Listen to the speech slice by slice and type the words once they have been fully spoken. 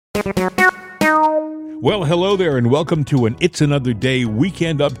Well, hello there, and welcome to an It's Another Day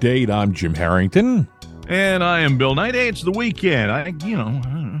weekend update. I'm Jim Harrington. And I am Bill Knight. Hey, it's the weekend.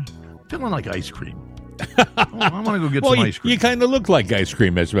 Feeling like ice cream. I want to go get some ice cream. You kind of look like ice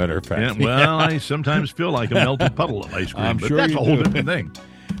cream, as a matter of fact. Yeah, well, I sometimes feel like a melted puddle of ice cream, but sure that's you a whole do. different thing.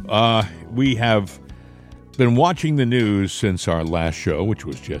 We have been watching the news since our last show, which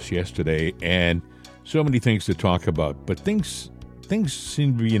was just yesterday, and so many things to talk about. But things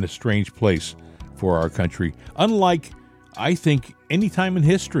seem to be in a strange place for our country, unlike, I think, any time in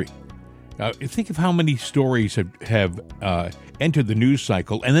history. Think of how many stories have entered the news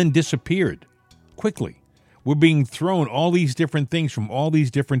cycle and then disappeared quickly. We're being thrown all these different things from all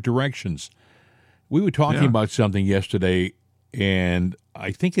these different directions. We were talking about something yesterday, and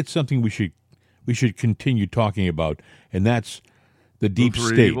I think it's something we should continue talking about, and that's the deep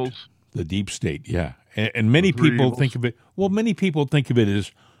state. Evils. The deep state, yeah. And many people think of it. Well, many people think of it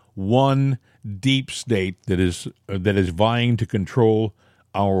as one deep state that is vying to control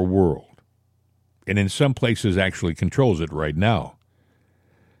our world, and in some places actually controls it right now.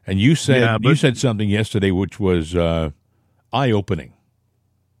 And you said something yesterday which was eye-opening.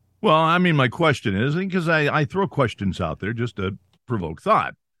 Well, I mean, my question is, because I throw questions out there just to provoke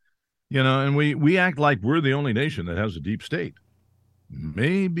thought, and we act like we're the only nation that has a deep state.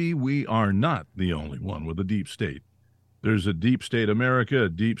 Maybe we are not the only one with a deep state. There's a deep state America, a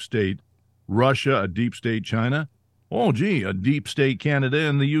deep state Russia, a deep state China. Oh, gee, a deep state Canada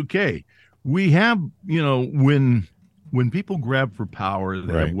and the UK. We have, when people grab for power,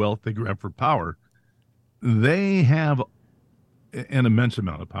 they have wealth, they grab for power, they have an immense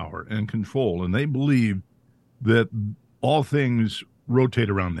amount of power and control, and they believe that all things rotate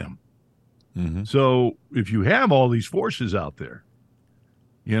around them. Mm-hmm. So if you have all these forces out there,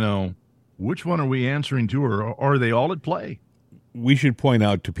 which one are we answering to, or are they all at play? We should point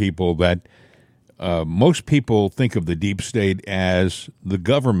out to people that most people think of the deep state as the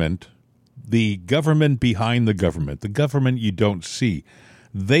government behind the government you don't see.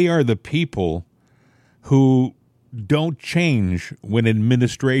 They are the people who don't change when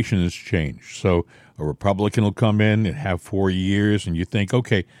administrations change. So a Republican will come in and have 4 years, and you think,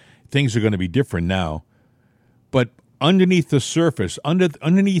 okay, things are going to be different now. But underneath the surface,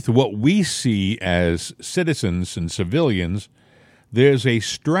 underneath what we see as citizens and civilians, there's a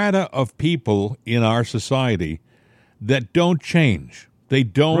strata of people in our society that don't change. They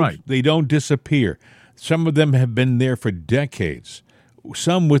don't disappear. Some of them have been there for decades.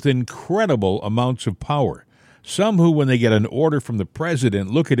 Some with incredible amounts of power. Some who, when they get an order from the president,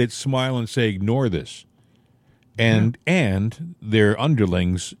 look at it, smile, and say, ignore this. And their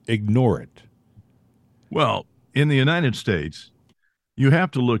underlings ignore it. Well, in the United States, you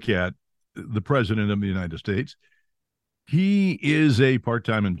have to look at the president of the United States. He is a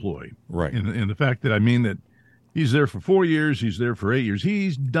part-time employee. Right. And the fact that that he's there for 4 years, he's there for 8 years.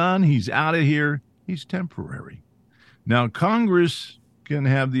 He's done. He's out of here. He's temporary. Now, Congress can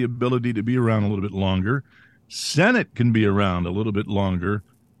have the ability to be around a little bit longer. Senate can be around a little bit longer.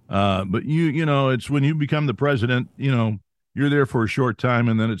 But it's when you become the president, you're there for a short time,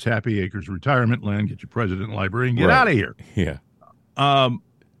 and then it's Happy Acres retirement land, get your president library, and get out of here. Yeah.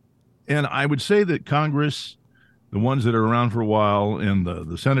 And I would say that Congress, the ones that are around for a while, and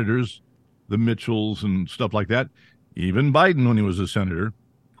the senators, the Mitchells and stuff like that, even Biden when he was a senator,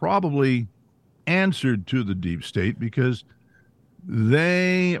 probably answered to the deep state because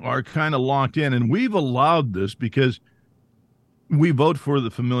they are kind of locked in. And we've allowed this because we vote for the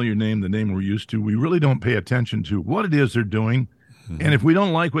familiar name, the name we're used to. We really don't pay attention to what it is they're doing. Mm-hmm. And if we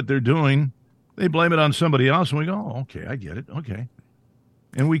don't like what they're doing, they blame it on somebody else. And we go, oh, okay, I get it. Okay.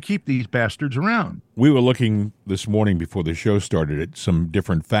 And we keep these bastards around. We were looking this morning before the show started at some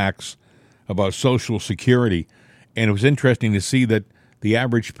different facts about Social Security, and it was interesting to see that the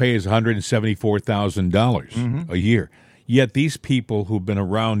average pay is $174,000 a year. Yet these people who've been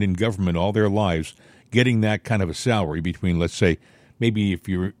around in government all their lives getting that kind of a salary between, let's say, maybe if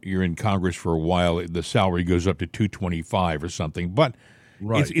you're in Congress for a while, the salary goes up to $225 or something. But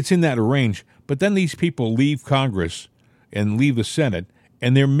it's in that range. But then these people leave Congress and leave the Senate,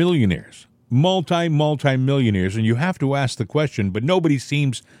 and they're millionaires. Multi-millionaires, and you have to ask the question, but nobody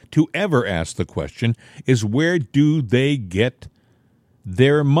seems to ever ask the question, is where do they get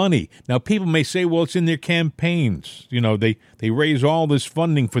their money? Now, people may say, well, it's in their campaigns. They raise all this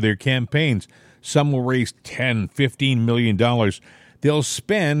funding for their campaigns. Some will raise $10, $15 million. They'll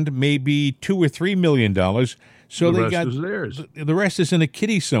spend maybe $2 or $3 million. So the rest is theirs. The rest is in a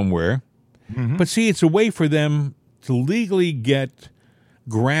kitty somewhere. Mm-hmm. But see, it's a way for them to legally get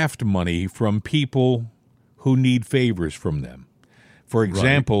graft money from people who need favors from them. For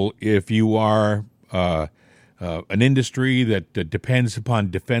example, if you are an industry that depends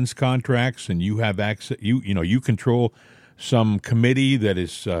upon defense contracts and you have access, you control some committee that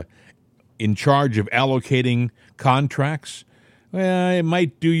is in charge of allocating contracts, well, it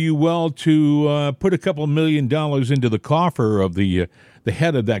might do you well to put a couple $1 million into the coffer of the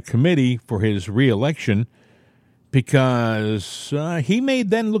head of that committee for his reelection, because he may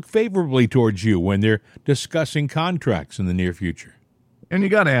then look favorably towards you when they're discussing contracts in the near future. And you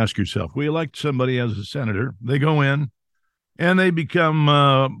got to ask yourself, we elect somebody as a senator, they go in and they become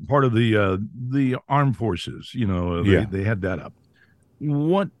part of the armed forces. They head that up.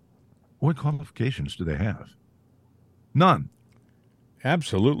 What qualifications do they have? None.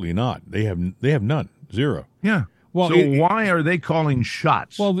 Absolutely not. They have none. Zero. Yeah. Well, so why are they calling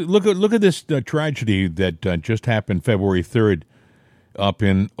shots? Well, look at this tragedy that just happened February 3rd up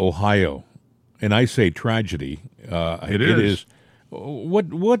in Ohio. And I say tragedy. It is.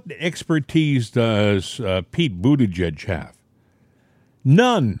 What expertise does Pete Buttigieg have?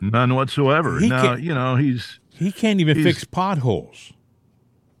 None. None whatsoever. He can't even fix potholes.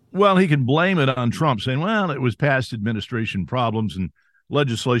 Well, he can blame it on Trump, saying, well, it was past administration problems and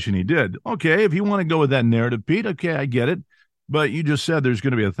legislation he did. Okay, if you want to go with that narrative, Pete, okay, I get it. But you just said there's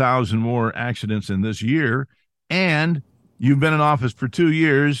going to be 1,000 more accidents in this year, and you've been in office for 2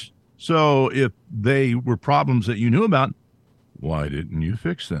 years. So if they were problems that you knew about, why didn't you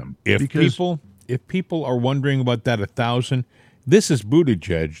fix them? If people are wondering about that 1,000, this is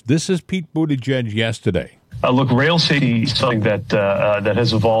Buttigieg. This is Pete Buttigieg yesterday. Look, rail safety is something that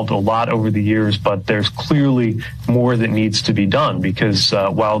has evolved a lot over the years, but there's clearly more that needs to be done, because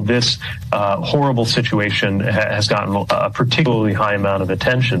while this horrible situation has gotten a particularly high amount of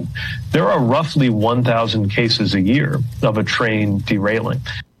attention, there are roughly 1,000 cases a year of a train derailing.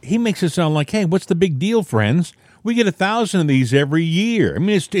 He makes it sound like, hey, what's the big deal, friends? We get 1,000 of these every year. I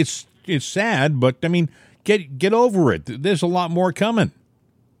mean, it's sad, but I mean, get over it. There's a lot more coming.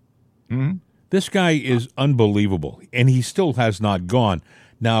 Mm-hmm. This guy is unbelievable, and he still has not gone.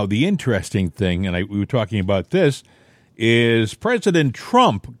 Now, the interesting thing, and we were talking about this, is President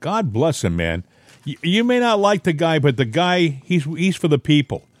Trump. God bless him, man. You may not like the guy, but the guy, he's for the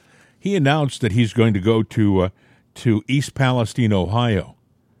people. He announced that he's going to go to East Palestine, Ohio.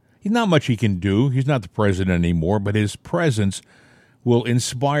 He's not much he can do. He's not the president anymore, but his presence will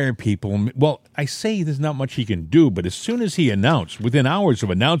inspire people. Well, I say there's not much he can do, but as soon as he announced, within hours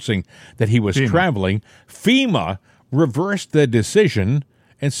of announcing that he was traveling, FEMA reversed the decision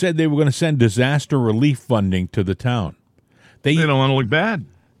and said they were going to send disaster relief funding to the town. They don't want to look bad.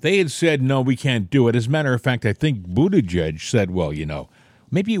 They had said, no, we can't do it. As a matter of fact, I think Buttigieg said, well,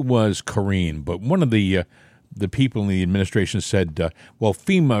 maybe it was Karine, but one of the people in the administration said, well,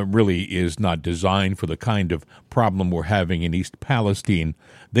 FEMA really is not designed for the kind of problem we're having in East Palestine.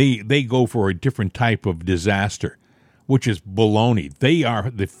 They go for a different type of disaster, which is baloney. They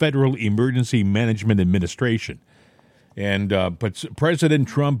are the Federal Emergency Management Administration. And but President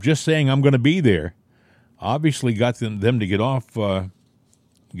Trump just saying, I'm going to be there, obviously got them to get off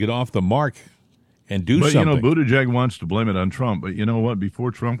the mark and do something. But, Buttigieg wants to blame it on Trump. But you know what? Before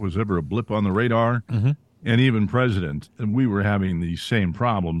Trump was ever a blip on the radar, and even president, and we were having the same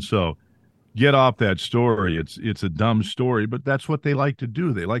problems. So get off that story. It's a dumb story, but that's what they like to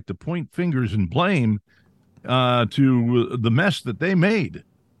do. They like to point fingers and blame to the mess that they made.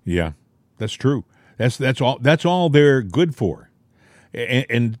 Yeah, that's true. That's all they're good for.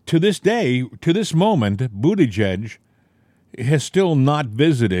 And to this day, to this moment, Buttigieg has still not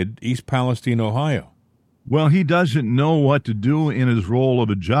visited East Palestine, Ohio. Well, he doesn't know what to do in his role of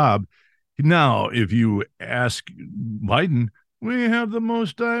a job. Now, if you ask Biden, we have the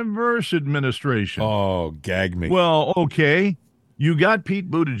most diverse administration. Oh, gag me. Well, okay. You got Pete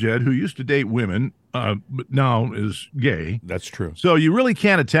Buttigieg, who used to date women, but now is gay. That's true. So you really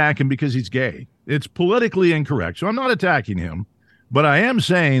can't attack him because he's gay. It's politically incorrect. So I'm not attacking him, but I am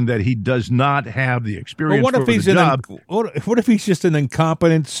saying that he does not have the experience for the job. What if he's just an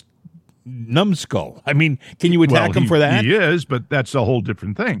incompetent numbskull? I mean, can you attack him for that? He is, but that's a whole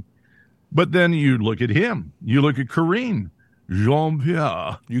different thing. But then you look at him. You look at Karine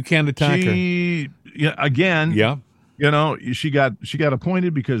Jean-Pierre. You can't attack her. Yeah, again. Yeah. She got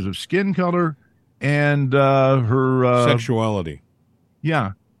appointed because of skin color and her sexuality.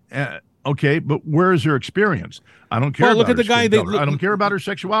 Yeah. Okay, but where is her experience? I don't care. Well, look at the guy. I don't care about her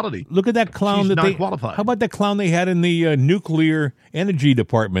sexuality. Look at that clown. She's not qualified. How about that clown they had in the nuclear energy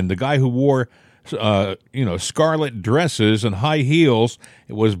department? The guy who wore scarlet dresses and high heels.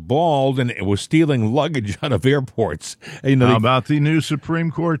 It was bald, and it was stealing luggage out of airports. How about the new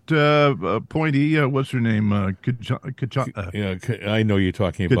Supreme Court appointee? What's her name? I know you're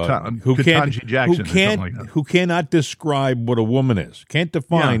talking about Ketanji Jackson, who cannot describe what a woman is, can't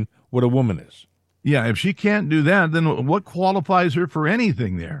define what a woman is. Yeah, if she can't do that, then what qualifies her for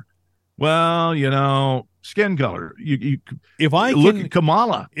anything there? Well, skin color. Look at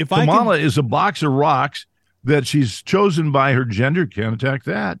Kamala. Kamala is a box of rocks that she's chosen by her gender. Can't attack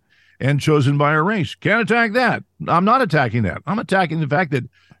that. And chosen by her race. Can't attack that. I'm not attacking that. I'm attacking the fact that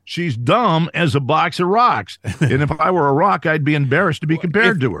she's dumb as a box of rocks. And if I were a rock, I'd be embarrassed to be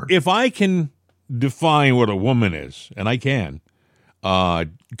compared to her. If I can define what a woman is, and I can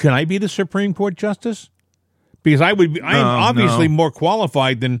I be the Supreme Court justice? Because I am obviously more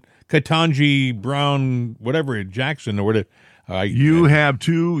qualified than Ketanji Brown, whatever, Jackson or whatever. You have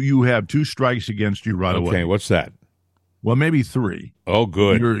two strikes against you right away. Okay, what's that? Well, maybe three. Oh,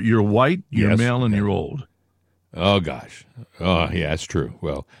 good. You're white, you're male, and you're old. Oh, gosh. Oh, yeah, that's true.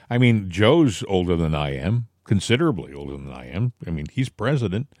 Well, I mean, Joe's older than I am, considerably older than I am. I mean, he's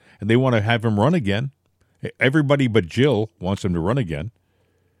president, and they want to have him run again. Everybody but Jill wants him to run again.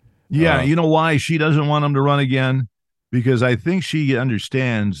 Yeah, you know why she doesn't want him to run again? Because I think she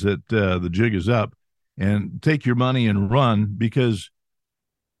understands that the jig is up, and take your money and run, because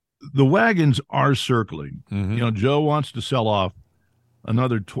the wagons are circling. Mm-hmm. Joe wants to sell off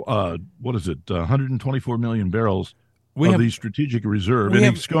another, 124 million barrels of the strategic reserve. And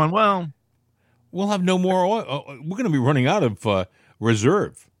he's going, well, we'll have no more oil. We're going to be running out of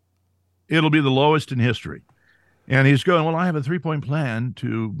reserve. It'll be the lowest in history. And he's going, well, I have a 3-point plan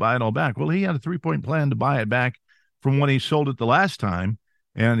to buy it all back. Well, he had a 3-point plan to buy it back from when he sold it the last time,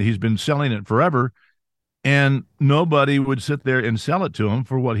 and he's been selling it forever, and nobody would sit there and sell it to him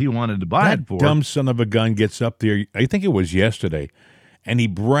for what he wanted to buy it for. That dumb son of a gun gets up there, I think it was yesterday, and he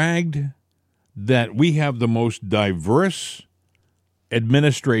bragged that we have the most diverse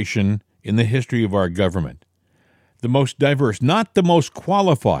administration in the history of our government. The most diverse, not the most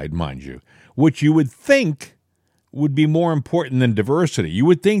qualified, mind you, which you would think would be more important than diversity. You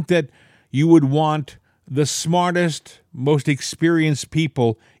would think that you would want the smartest, most experienced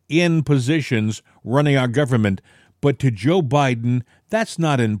people in positions running our government. But to Joe Biden, that's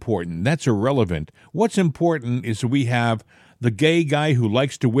not important. That's irrelevant. What's important is we have the gay guy who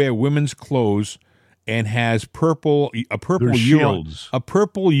likes to wear women's clothes and has a purple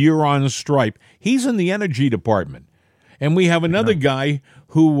Huron stripe. He's in the energy department. And we have another guy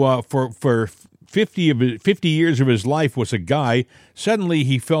who, for 50 years of his life, was a guy. Suddenly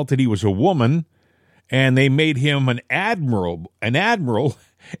he felt that he was a woman, and they made him an admiral.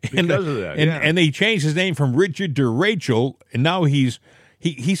 Because of that, and they changed his name from Richard to Rachel, and now he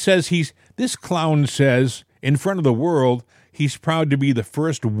says this clown says in front of the world he's proud to be the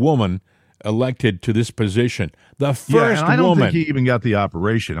first woman elected to this position. The first I don't woman. think he even got the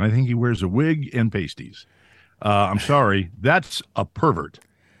operation. I think he wears a wig and pasties. I'm sorry, that's a pervert.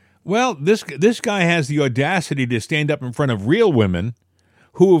 Well, this guy has the audacity to stand up in front of real women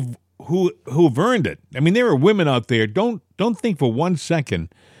who've earned it. I mean, there are women out there. Don't think for 1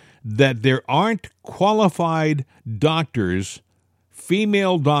 second that there aren't qualified doctors,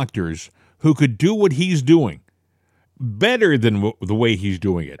 female doctors, who could do what he's doing better than the way he's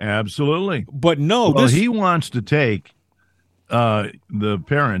doing it. Absolutely. But no, he wants to take the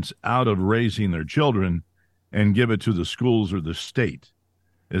parents out of raising their children and give it to the schools or the state,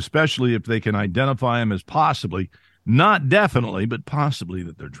 especially if they can identify them as possibly, not definitely, but possibly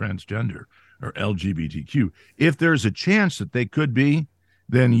that they're transgender or LGBTQ. If there's a chance that they could be,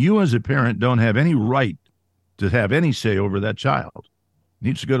 then you as a parent don't have any right to have any say over that child. It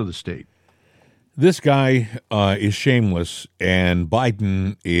needs to go to the state. This guy is shameless, and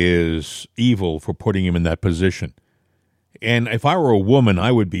Biden is evil for putting him in that position. And if I were a woman,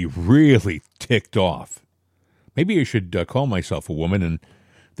 I would be really ticked off. Maybe I should call myself a woman, and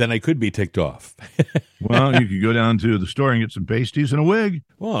then I could be ticked off. Well, you could go down to the store and get some pasties and a wig.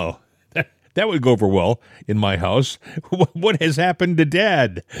 Well, that would go over well in my house. What has happened to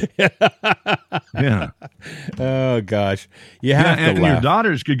Dad? Yeah. Oh, gosh. You have to and laugh. Your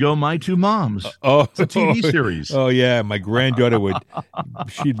daughters could go My Two Moms. It's a TV series. Oh, yeah. My granddaughter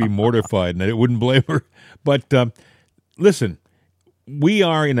she'd be mortified, and I wouldn't blame her. But listen, we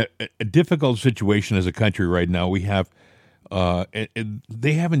are in a difficult situation as a country right now. We have,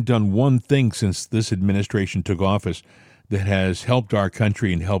 they haven't done one thing since this administration took office that has helped our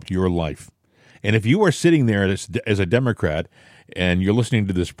country and helped your life. And if you are sitting there as a Democrat and you're listening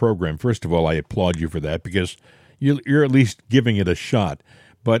to this program, first of all, I applaud you for that, because you're at least giving it a shot.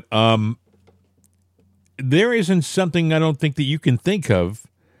 But there isn't something I don't think that you can think of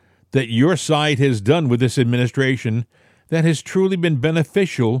that your side has done with this administration that has truly been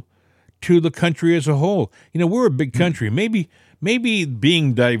beneficial to the country as a whole. We're a big country. Maybe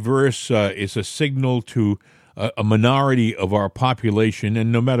being diverse is a signal to a minority of our population,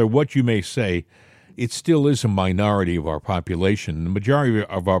 and no matter what you may say, it still is a minority of our population. The majority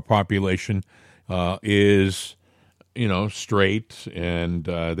of our population is, straight, and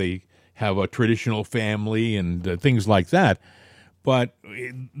they have a traditional family and things like that. But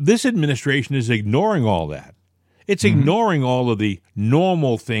this administration is ignoring all that. It's ignoring all of the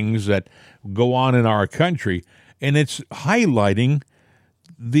normal things that go on in our country, and it's highlighting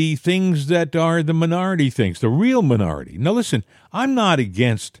the things that are the minority things, the real minority. Now, listen, I'm not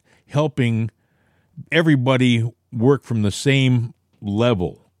against helping everybody work from the same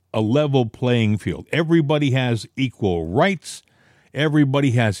level, a level playing field. Everybody has equal rights.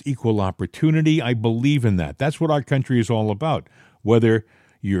 Everybody has equal opportunity. I believe in that. That's what our country is all about. Whether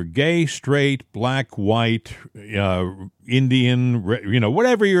you're gay, straight, black, white, Indian,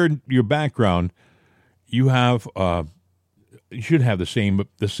 whatever your background, you should have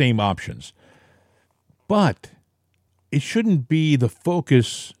the same options. But it shouldn't be the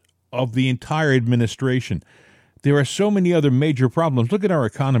focus of the entire administration. There are so many other major problems. Look at our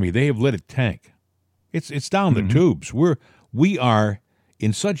economy. They have let it tank. It's down the tubes. We are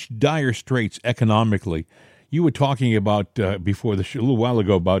in such dire straits economically. You were talking about before the show, a little while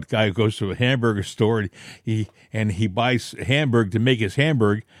ago, about a guy who goes to a hamburger store and he buys hamburger to make his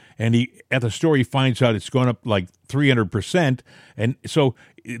hamburger, and at the store he finds out it's gone up like 300%, and so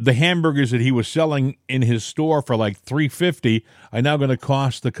the hamburgers that he was selling in his store for like $3.50 are now going to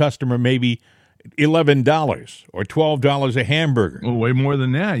cost the customer maybe $11 or $12 a hamburger. Well, way more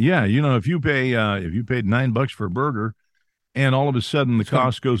than that. Yeah, if you paid $9 for a burger, and all of a sudden the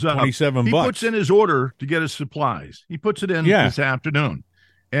cost goes up. $27. He puts in his order to get his supplies. He puts it in this afternoon,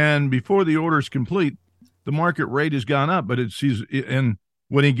 and before the order is complete, the market rate has gone up. But and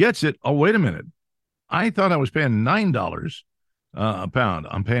when he gets it, oh, wait a minute, I thought I was paying $9 a pound.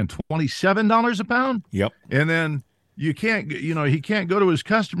 I'm paying $27 a pound. Yep. And then he can't go to his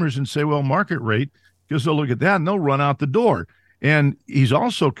customers and say, well, market rate, because they'll look at that and they'll run out the door. And he's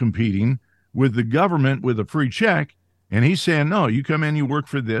also competing with the government with a free check. And he's saying, no, you come in, you work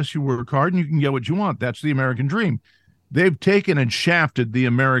for this, you work hard, and you can get what you want. That's the American dream. They've taken and shafted the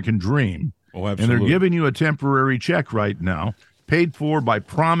American dream. Oh, absolutely. And they're giving you a temporary check right now, paid for by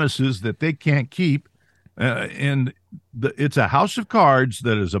promises that they can't keep. It's a house of cards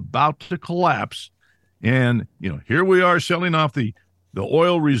that is about to collapse. And, here we are selling off the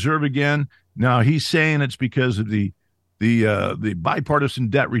oil reserve again. Now, he's saying it's because of the Bipartisan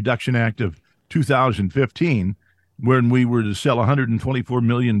Debt Reduction Act of 2015, when we were to sell 124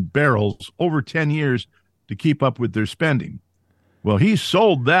 million barrels over 10 years to keep up with their spending. Well, he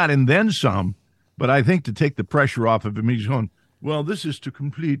sold that and then some, but I think to take the pressure off of him, he's going, well, this is to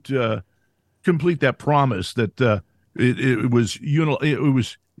complete that promise that it was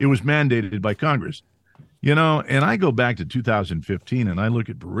mandated by Congress. And I go back to 2015 and I look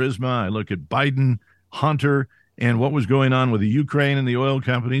at Burisma, I look at Biden, Hunter, and what was going on with the Ukraine and the oil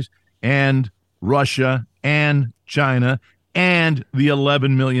companies and Russia and China and the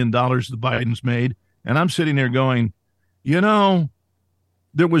 $11 million the Bidens made. And I'm sitting there going,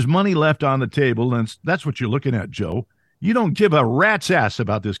 there was money left on the table, and that's what you're looking at, Joe. You don't give a rat's ass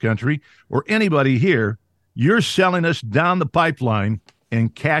about this country or anybody here. You're selling us down the pipeline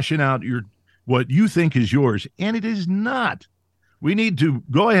and cashing out what you think is yours, and it is not. We need to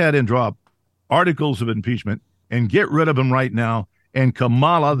go ahead and drop articles of impeachment and get rid of them right now, and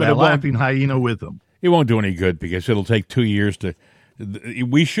Kamala, that laughing hyena, with them. It won't do any good because it'll take 2 years to.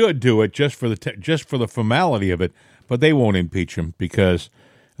 We should do it just for the formality of it, but they won't impeach him because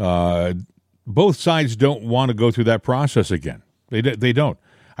both sides don't want to go through that process again. They don't.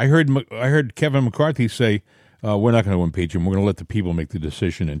 I heard Kevin McCarthy say, "We're not going to impeach him. We're going to let the people make the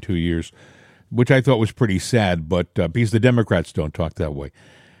decision in 2 years," which I thought was pretty sad. But because the Democrats don't talk that way.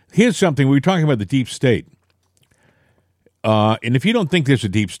 Here's something we were talking about: the deep state. And if you don't think there's a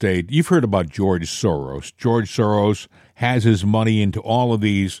deep state, you've heard about George Soros. George Soros has his money into all of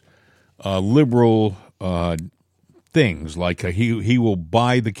these liberal things, like he will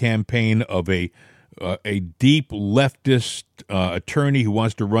buy the campaign of a deep leftist attorney who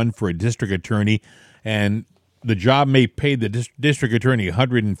wants to run for a district attorney, and the job may pay the district attorney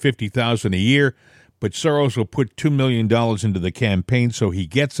 $150,000 a year, but Soros will put $2 million into the campaign so he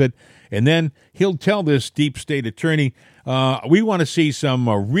gets it, and then he'll tell this deep state attorney, we want to see some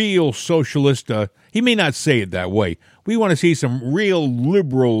real socialist, he may not say it that way, We want to see some real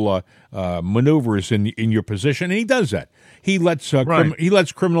liberal maneuvers in your position, and he does that. He lets he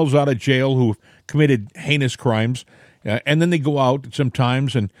lets criminals out of jail who've committed heinous crimes, and then they go out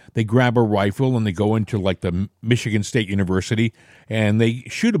sometimes and they grab a rifle and they go into like the Michigan State University and they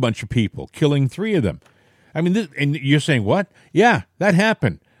shoot a bunch of people, killing 3 of them. I mean, and you're saying what? Yeah, that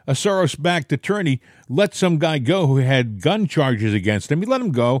happened. A Soros-backed attorney let some guy go who had gun charges against him. He let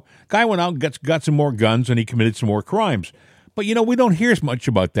him go. Guy went out and got some more guns, and he committed some more crimes. But, we don't hear as much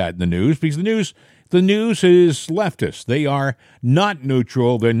about that in the news because the news is leftist. They are not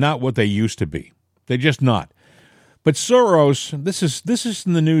neutral. They're not what they used to be. They're just not. But Soros, this is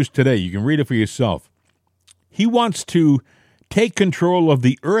in the news today. You can read it for yourself. He wants to take control of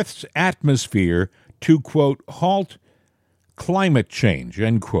the Earth's atmosphere to, quote, halt climate change,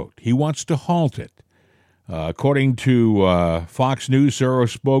 end quote. He wants to halt it. According to Fox News, Soros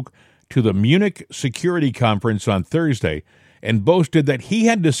spoke to the Munich Security Conference on Thursday and boasted that he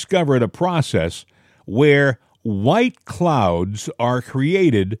had discovered a process where white clouds are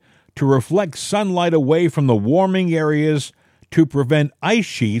created to reflect sunlight away from the warming areas to prevent ice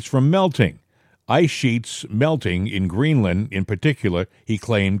sheets from melting. Ice sheets melting in Greenland, in particular, he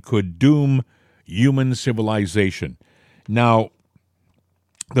claimed, could doom human civilization. Now,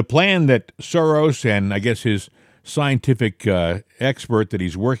 the plan that Soros and I guess his scientific expert that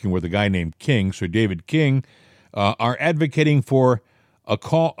he's working with, a guy named King, Sir David King, are advocating for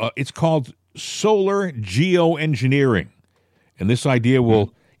it's called solar geoengineering. And this idea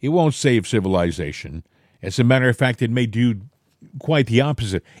it won't save civilization. As a matter of fact, it may do quite the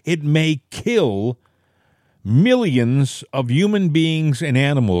opposite. It may kill millions of human beings and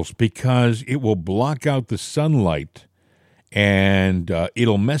animals because it will block out the sunlight and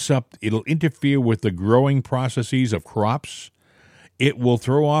it'll interfere with the growing processes of crops. It will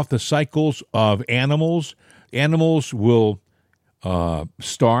throw off the cycles of animals. Animals will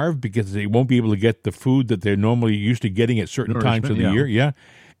starve because they won't be able to get the food that they're normally used to getting at certain times of the year. Yeah.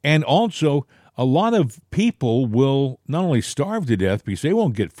 And also, a lot of people will not only starve to death because they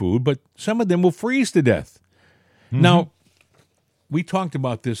won't get food, but some of them will freeze to death. Mm-hmm. Now, we talked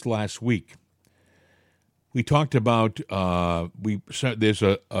about this last week. We talked about there's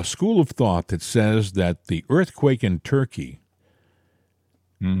a school of thought that says that the earthquake in Turkey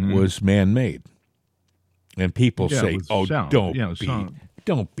was man-made, and people say, "Oh, sound.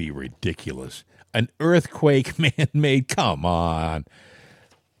 Don't be ridiculous! An earthquake man-made? Come on!"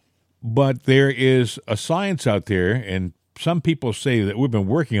 But there is a science out there, and some people say that we've been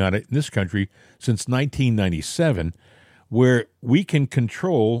working on it in this country since 1997, where we can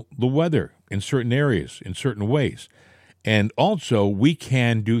control the weather in certain areas, in certain ways. And also, we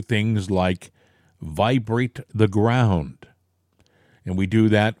can do things like vibrate the ground. And we do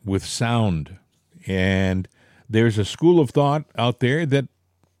that with sound. And there's a school of thought out there that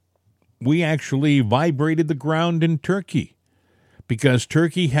we actually vibrated the ground in Turkey because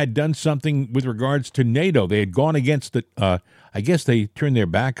Turkey had done something with regards to NATO. They had gone against it. I guess they turned their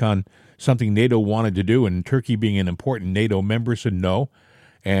back on something NATO wanted to do, and Turkey being an important NATO member said no.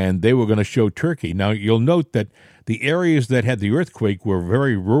 And they were going to show Turkey. Now, you'll note that the areas that had the earthquake were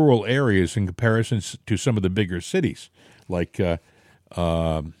very rural areas in comparison to some of the bigger cities, like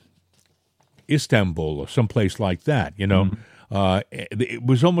Istanbul or someplace like that, It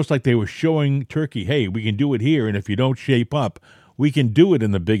was almost like they were showing Turkey, hey, we can do it here, and if you don't shape up, we can do it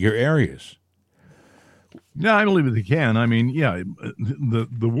in the bigger areas. Yeah, I believe they can. I mean,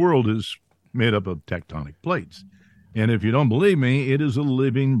 the world is made up of tectonic plates. And if you don't believe me, it is a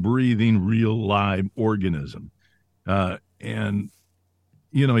living, breathing, real, live organism. And,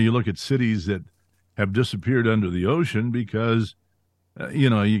 you look at cities that have disappeared under the ocean because, you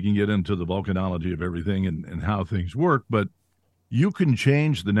can get into the volcanology of everything and how things work, but you can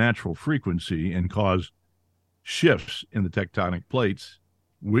change the natural frequency and cause shifts in the tectonic plates,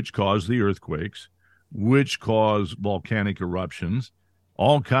 which cause the earthquakes, which cause volcanic eruptions,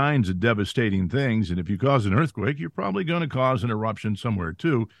 all kinds of devastating things. And if you cause an earthquake, you're probably going to cause an eruption somewhere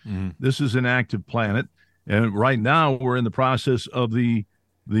too. Mm-hmm. This is an active planet. And right now we're in the process of the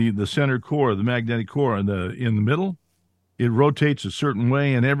center core, the magnetic core in the middle. It rotates a certain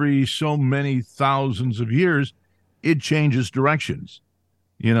way, and every so many thousands of years, it changes directions.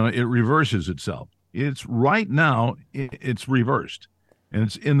 It reverses itself. It's right now, it's reversed. And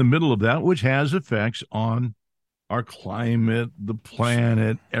it's in the middle of that, which has effects on our climate, the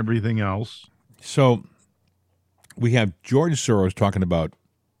planet, everything else. So we have George Soros talking about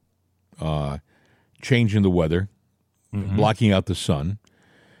changing the weather, blocking out the sun.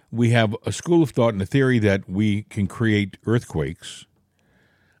 We have a school of thought and a theory that we can create earthquakes.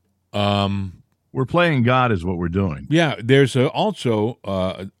 We're playing God is what we're doing. Yeah, there's also,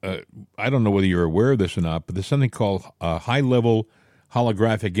 I don't know whether you're aware of this or not, but there's something called high-level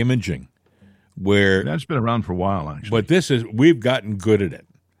holographic imaging, where That's been around for a while, actually. but we've gotten good at it.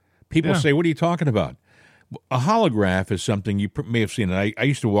 People Yeah. say, what are you talking about? A holograph is something you may have seen. I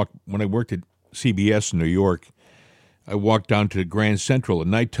used to walk, when I worked at CBS in New York, I walked down to Grand Central at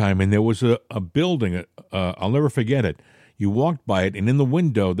nighttime, and there was a building, I'll never forget it. You walked by it, and in the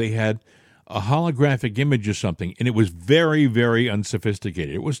window they had a holographic image of something, and it was very, very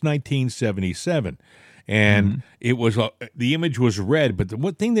unsophisticated. It was 1977, and it was the image was red, but the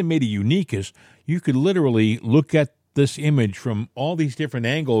one thing that made it unique is you could literally look at this image from all these different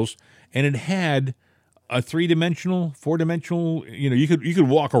angles, and it had a 3-dimensional, 4-dimensional. You could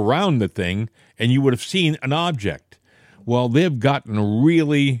walk around the thing, and you would have seen an object. Well, they've gotten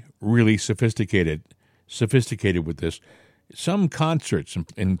really, really sophisticated with this. Some concerts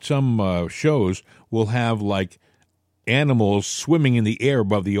and some shows will have like animals swimming in the air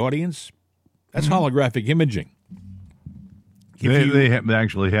above the audience. That's holographic imaging. They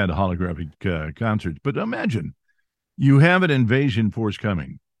actually had holographic concerts. But imagine you have an invasion force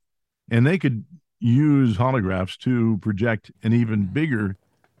coming, and they could use holographs to project an even bigger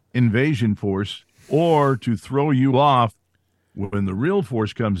invasion force or to throw you off when the real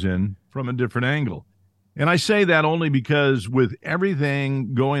force comes in from a different angle. And I say that only because with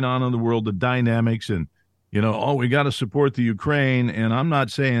everything going on in the world, the dynamics and, we got to support the Ukraine. And I'm not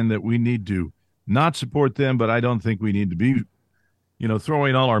saying that we need to not support them, but I don't think we need to be,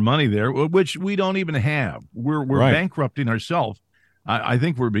 throwing all our money there, which we don't even have. We're Right. bankrupting ourselves. I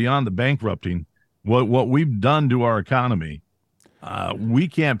think we're beyond the bankrupting. What we've done to our economy, we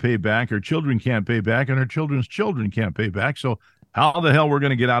can't pay back. Our children can't pay back, and our children's children can't pay back. So how the hell we're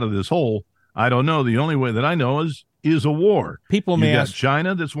going to get out of this hole? I don't know. The only way that I know is a war. People may You got ask,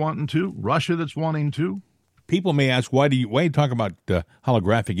 China that's wanting to, Russia that's wanting to. why do you talk about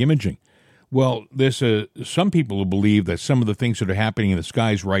holographic imaging? Well, there's some people who believe that some of the things that are happening in the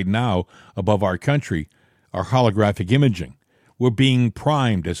skies right now above our country are holographic imaging. We're being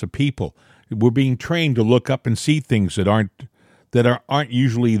primed as a people. We're being trained to look up and see things that aren't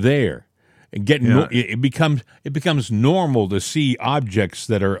usually there. And it becomes normal to see objects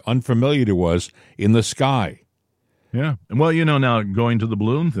that are unfamiliar to us in the sky. Yeah. Well, now going to the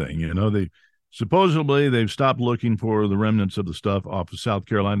balloon thing, supposedly they've stopped looking for the remnants of the stuff off of South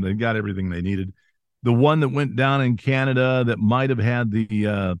Carolina. They've got everything they needed. The one that went down in Canada that might have had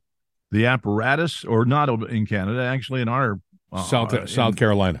the apparatus, or not in Canada, actually in our South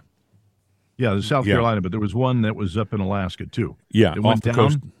Carolina. Yeah, the South Carolina, but there was one that was up in Alaska too. Yeah, it off went the down.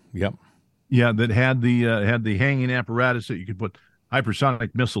 coast. Yep. Yeah, that had the hanging apparatus that you could put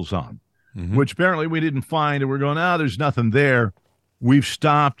hypersonic missiles on, which apparently we didn't find, and we're going, there's nothing there. We've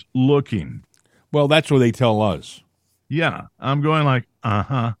stopped looking. Well, that's what they tell us. Yeah, I'm going like,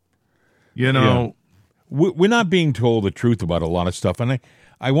 Yeah. We're not being told the truth about a lot of stuff, and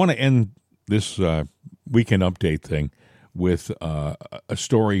I want to end this weekend update thing with a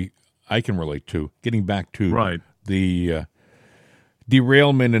story I can relate to. Getting back to the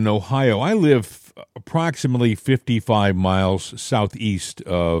derailment in Ohio. I live approximately 55 miles southeast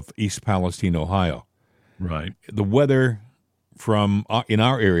of East Palestine, Ohio. Right. The weather from in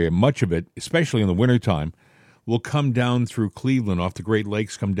our area, much of it, especially in the wintertime, will come down through Cleveland, off the Great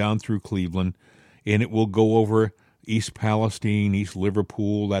Lakes, come down through Cleveland, and it will go over East Palestine, East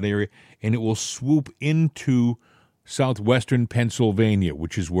Liverpool, that area, and it will swoop into southwestern Pennsylvania,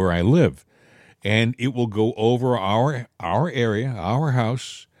 which is where I live. And it will go over our area, our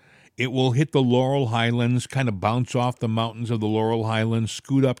house. It will hit the Laurel Highlands, kind of bounce off the mountains of the Laurel Highlands,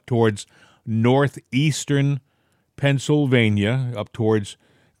 scoot up towards northeastern Pennsylvania,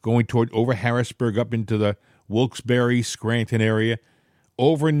 going toward over Harrisburg, up into the Wilkes-Barre, Scranton area,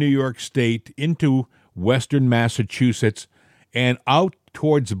 over New York State, into western Massachusetts, and out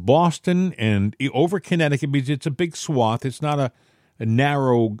towards Boston and over Connecticut, because it's a big swath. It's not a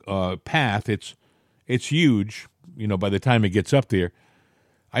narrow path. It's huge, by the time it gets up there.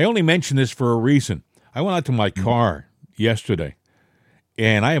 I only mention this for a reason. I went out to my car yesterday,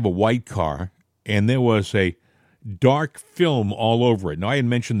 and I have a white car, and there was a dark film all over it. Now, I had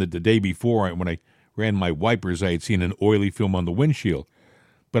mentioned that the day before when I ran my wipers, I had seen an oily film on the windshield.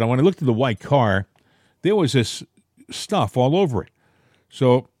 But when I looked at the white car, there was this stuff all over it.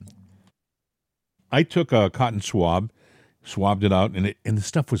 So I took a cotton swab, swabbed it out, and the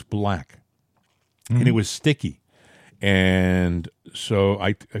stuff was black. And it was sticky. And so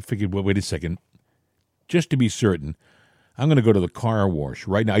I figured, well, wait a second. Just to be certain, I'm going to go to the car wash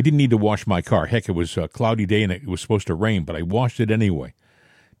right now. I didn't need to wash my car. Heck, it was a cloudy day and it was supposed to rain, but I washed it anyway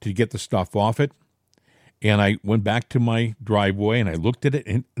to get the stuff off it. And I went back to my driveway and I looked at it,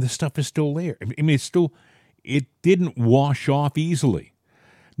 and the stuff is still there. I mean, it didn't wash off easily.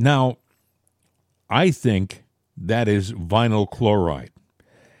 Now, I think that is vinyl chloride.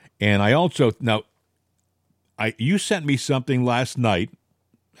 And I also, you sent me something last night,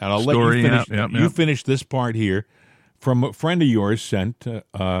 and I'll let you finish. You finish this part here. From a friend of yours sent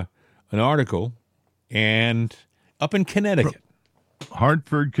an article, and up in Connecticut.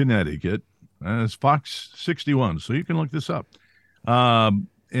 Hartford, Connecticut. It's Fox 61, so you can look this up. What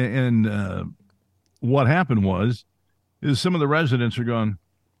happened is some of the residents are going,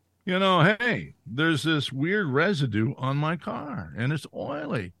 hey, there's this weird residue on my car, and it's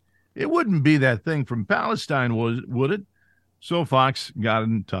oily. It wouldn't be that thing from Palestine, would it? So Fox got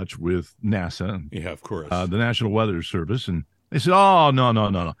in touch with NASA. Yeah, of course. The National Weather Service, and they said, oh,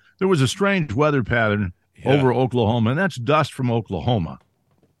 no. There was a strange weather pattern over Oklahoma, and that's dust from Oklahoma.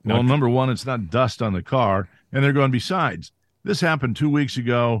 Well, number one, it's not dust on the car, and they're going, besides, this happened 2 weeks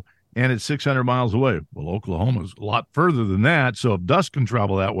ago, and it's 600 miles away. Well, Oklahoma's a lot further than that, so if dust can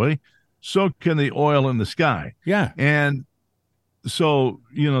travel that way, so can the oil in the sky. Yeah. And so,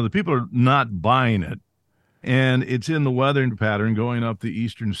 the people are not buying it, and it's in the weather pattern going up the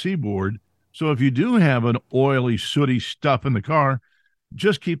eastern seaboard. So if you do have an oily, sooty stuff in the car,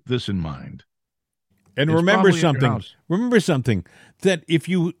 just keep this in mind. And remember something, that if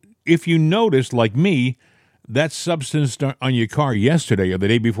you notice, like me, that substance on your car yesterday or the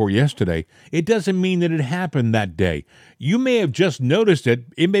day before yesterday, it doesn't mean that it happened that day. You may have just noticed it.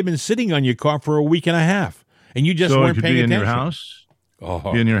 It may have been sitting on your car for a week and a half, and you just weren't paying attention. In your house,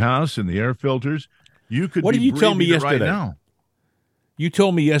 in your house, in the air filters. You could. What did you tell me yesterday? Right now. You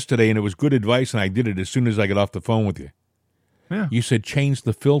told me yesterday, and it was good advice, and I did it as soon as I got off the phone with you. Yeah. You said change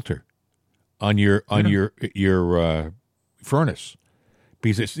the filter on your furnace,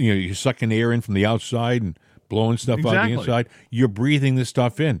 because it's, you're sucking air in from the outside and blowing stuff out the inside. You're breathing this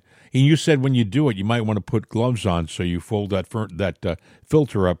stuff in, and you said when you do it, you might want to put gloves on so you fold that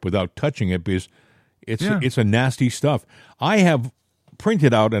filter up without touching it, because it's a nasty stuff. I have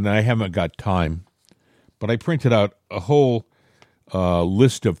printed out, and I haven't got time, but I printed out a whole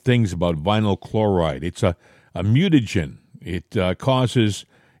list of things about vinyl chloride. It's a mutagen. It causes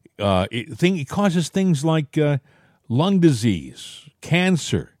things like lung disease,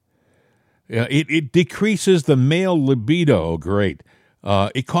 cancer. It decreases the male libido. Great.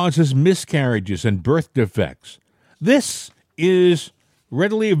 It causes miscarriages and birth defects. This is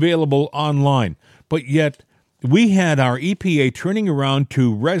readily available online, but yet we had our EPA turning around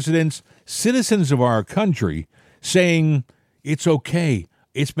to residents, citizens of our country, saying, it's okay.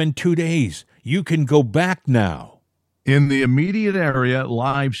 It's been 2 days. You can go back now. In the immediate area,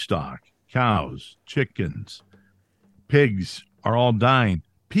 livestock, cows, chickens, pigs are all dying.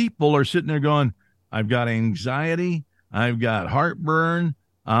 People are sitting there going, I've got anxiety. I've got heartburn.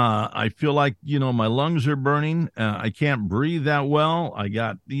 I feel like, my lungs are burning. I can't breathe that well. I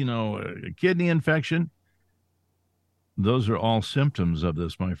got, a kidney infection. Those are all symptoms of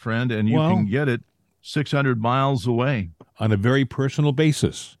this, my friend, and you can get it 600 miles away. On a very personal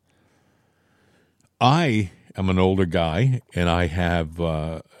basis. I am an older guy, and I have,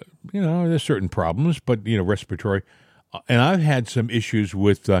 there's certain problems, but, respiratory. And I've had some issues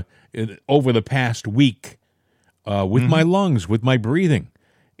with, over the past week, with my lungs, with my breathing.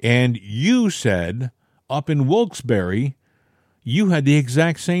 And you said, up in Wilkes-Barre, you had the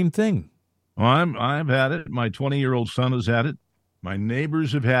exact same thing. Well, I've had it. My 20-year-old son has had it. My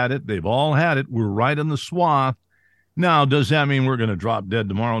neighbors have had it. They've all had it. We're right in the swath. Now, does that mean we're going to drop dead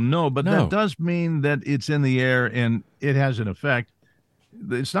tomorrow? No, but that does mean that it's in the air and it has an effect.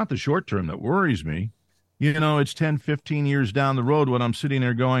 It's not the short term that worries me. It's 10, 15 years down the road when I'm sitting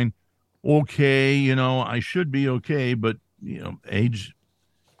there going, okay, I should be okay, but, age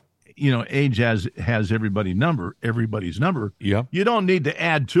has everybody's number. Yeah. You don't need to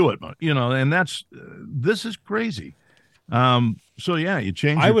add to it, and this is crazy. So you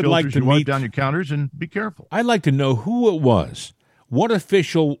change your filters, you wipe down your counters, and be careful. I'd like to know who it was. What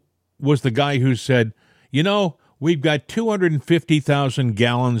official was the guy who said, we've got 250,000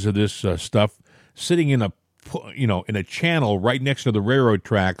 gallons of this stuff sitting in a channel right next to the railroad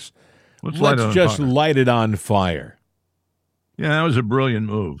tracks. Let's just light it on fire. Yeah, that was a brilliant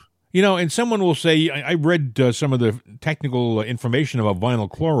move. And someone will say, I read some of the technical information about vinyl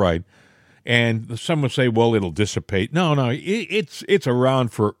chloride, and some will say, well, it'll dissipate. No, it's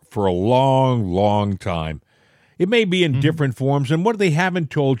around for a long, long time. It may be in different forms, and what they haven't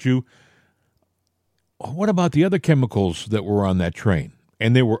told you, what about the other chemicals that were on that train?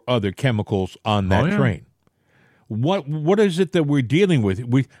 And there were other chemicals on that train. What is it that we're dealing with?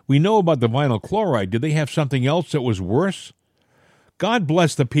 We know about the vinyl chloride. Did they have something else that was worse? God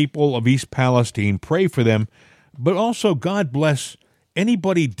bless the people of East Palestine. Pray for them. But also God bless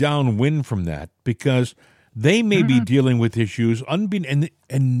anybody downwind from that, because they may be dealing with issues and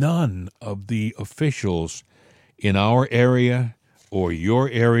none of the officials in our area or your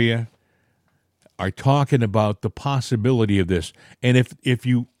area are talking about the possibility of this. And if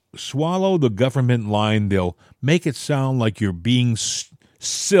you swallow the government line, they'll make it sound like you're being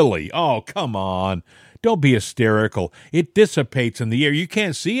silly. Oh, come on. Don't be hysterical. It dissipates in the air. You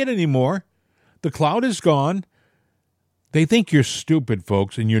can't see it anymore. The cloud is gone. They think you're stupid,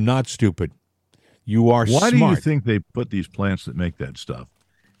 folks, and you're not stupid. You are smart. Why do you think they put these plants that make that stuff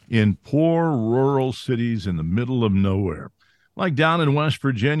in poor rural cities in the middle of nowhere? Like down in West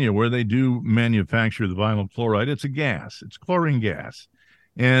Virginia, where they do manufacture the vinyl chloride. It's a gas. It's chlorine gas.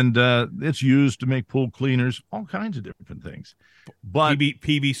 And it's used to make pool cleaners, all kinds of different things. But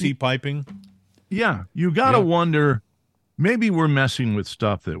PVC piping? Yeah, you got to wonder, maybe we're messing with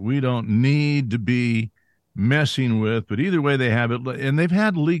stuff that we don't need to be messing with. But either way, they have it. And they've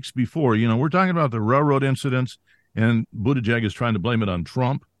had leaks before. You know, we're talking about the railroad incidents, and Buttigieg is trying to blame it on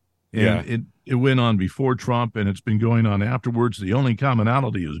Trump. And it went on before Trump, and it's been going on afterwards. The only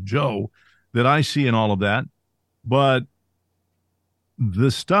commonality is Joe that I see in all of that. But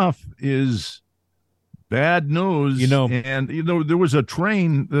the stuff is bad news. And there was a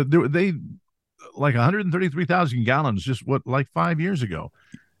train they like 133,000 gallons just like 5 years ago.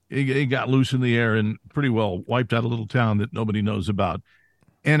 It got loose in the air and pretty well wiped out a little town that nobody knows about.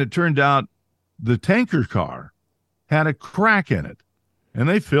 And it turned out the tanker car had a crack in it, and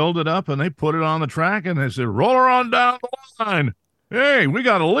they filled it up and they put it on the track and they said, roll her on down the line. Hey, we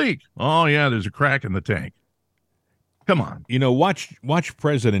got a leak. Oh yeah, there's a crack in the tank. Come on. Watch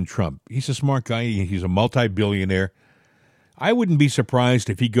President Trump. He's a smart guy. He's a multi-billionaire. I wouldn't be surprised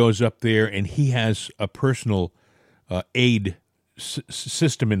if he goes up there and he has a personal aid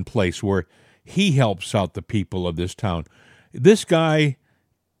system in place where he helps out the people of this town. This guy,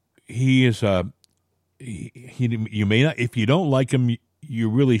 he is you may not, if you don't like him, you're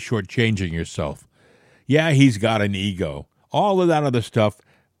really shortchanging yourself. Yeah, he's got an ego. All of that other stuff,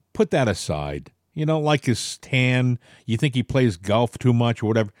 put that aside. You don't like his tan. You think he plays golf too much or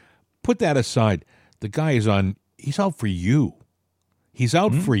whatever. Put that aside. The guy he's out for you. He's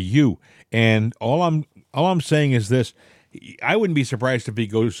out for you. And all I'm saying is this. I wouldn't be surprised if he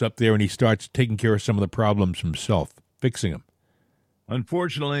goes up there and he starts taking care of some of the problems himself, fixing them.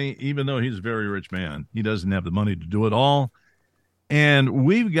 Unfortunately, even though he's a very rich man, he doesn't have the money to do it all. And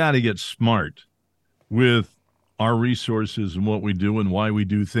we've got to get smart with our resources and what we do and why we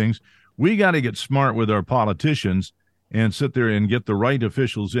do things. We got to get smart with our politicians and sit there and get the right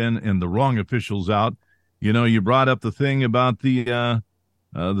officials in and the wrong officials out. You know, you brought up the thing about the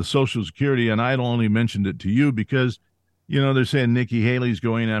Social Security, and I only mentioned it to you because, they're saying Nikki Haley's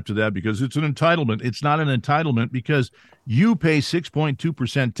going after that because it's an entitlement. It's not an entitlement because you pay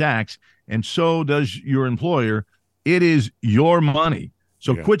 6.2% tax, and so does your employer. It is your money.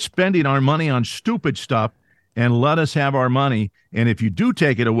 So quit spending our money on stupid stuff and let us have our money. And if you do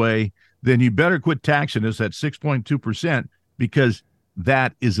take it away, then you better quit taxing us at 6.2% because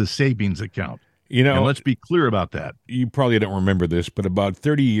that is a savings account. And let's be clear about that. You probably don't remember this, but about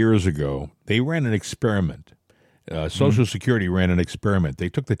 30 years ago, they ran an experiment. Social Security ran an experiment. They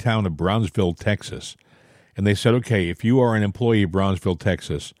took the town of Brownsville, Texas, and they said, okay, if you are an employee of Brownsville,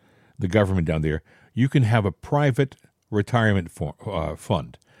 Texas, the government down there, you can have a private retirement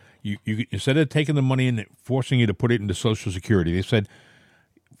fund. You instead of taking the money and forcing you to put it into Social Security, they said,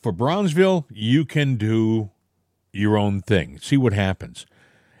 for Brownsville, you can do your own thing. See what happens.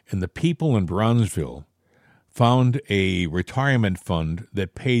 And the people in Brownsville found a retirement fund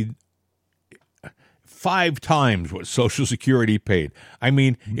that paid 5 times what Social Security paid. I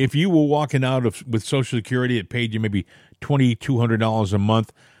mean, if you were walking out with Social Security, it paid you maybe $2,200 a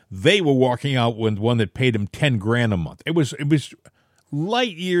month. They were walking out with one that paid them $10,000 a month. It was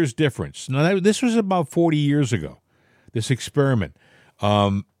light years difference. Now, this was about 40 years ago, this experiment.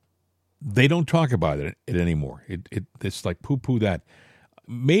 They don't talk about it anymore. It's like poo-poo that.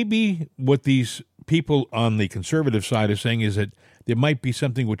 Maybe what these people on the conservative side are saying is that there might be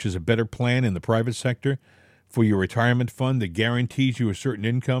something which is a better plan in the private sector for your retirement fund that guarantees you a certain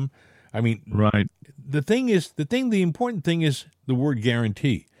income. I mean, right. The important thing is the word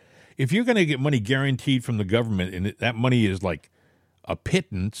guarantee. If you're going to get money guaranteed from the government and that money is like a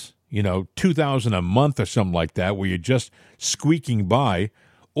pittance, $2,000 a month or something like that, where you're just squeaking by,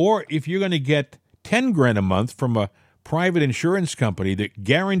 or if you're going to get $10,000 a month from a private insurance company that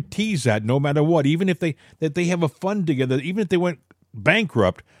guarantees that no matter what, even if they have a fund together, even if they went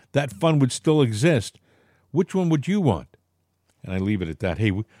bankrupt, that fund would still exist. Which one would you want? And I leave it at that.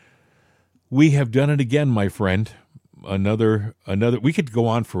 Hey, we have done it again, my friend. Another. We could go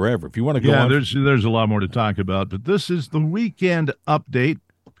on forever. If you want to go on. Yeah, there's a lot more to talk about, but this is the weekend update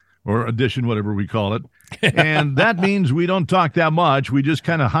or edition, whatever we call it. And that means we don't talk that much. We just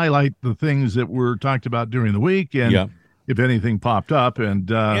kind of highlight the things that were talked about during the week and if anything popped up. And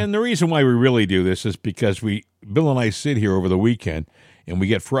the reason why we really do this is because Bill and I sit here over the weekend and we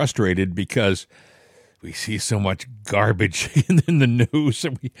get frustrated because we see so much garbage in the news.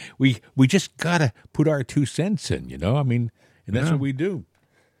 And we just got to put our 2 cents in, I mean, and that's what we do.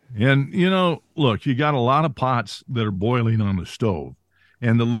 And, look, you got a lot of pots that are boiling on the stove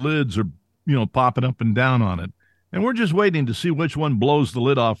and the lids are, popping up and down on it. And we're just waiting to see which one blows the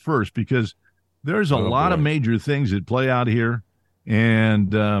lid off first because there's a lot of major things that play out here.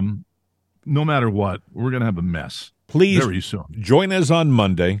 And no matter what, we're going to have a mess. Please very soon. Join us on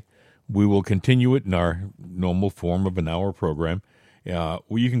Monday. We will continue it in our normal form of an hour program.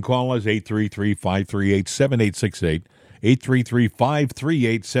 You can call us 833-538-7868,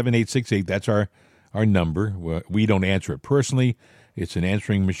 833-538-7868. That's our number. We don't answer it personally. It's an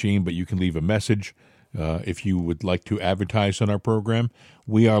answering machine, but you can leave a message if you would like to advertise on our program.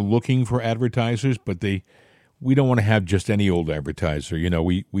 We are looking for advertisers, but we don't want to have just any old advertiser.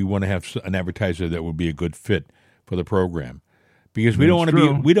 We want to have an advertiser that would be a good fit for the program. Because we don't want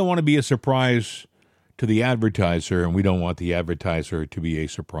to be a surprise to the advertiser, and we don't want the advertiser to be a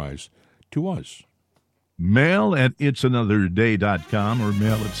surprise to us. Mail at itsanotherday.com or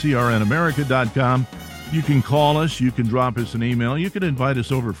mail at crnamerica.com. You can call us. You can drop us an email. You can invite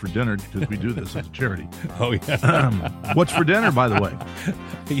us over for dinner because we do this as a charity. Oh, yeah. What's for dinner, by the way?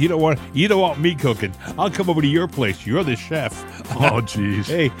 You don't want me cooking. I'll come over to your place. You're the chef. Oh, geez.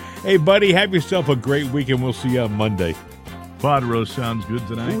 Hey, buddy, have yourself a great weekend. We'll see you on Monday. Pod roast sounds good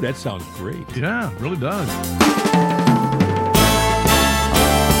tonight. Ooh, that sounds great. Yeah, it really does.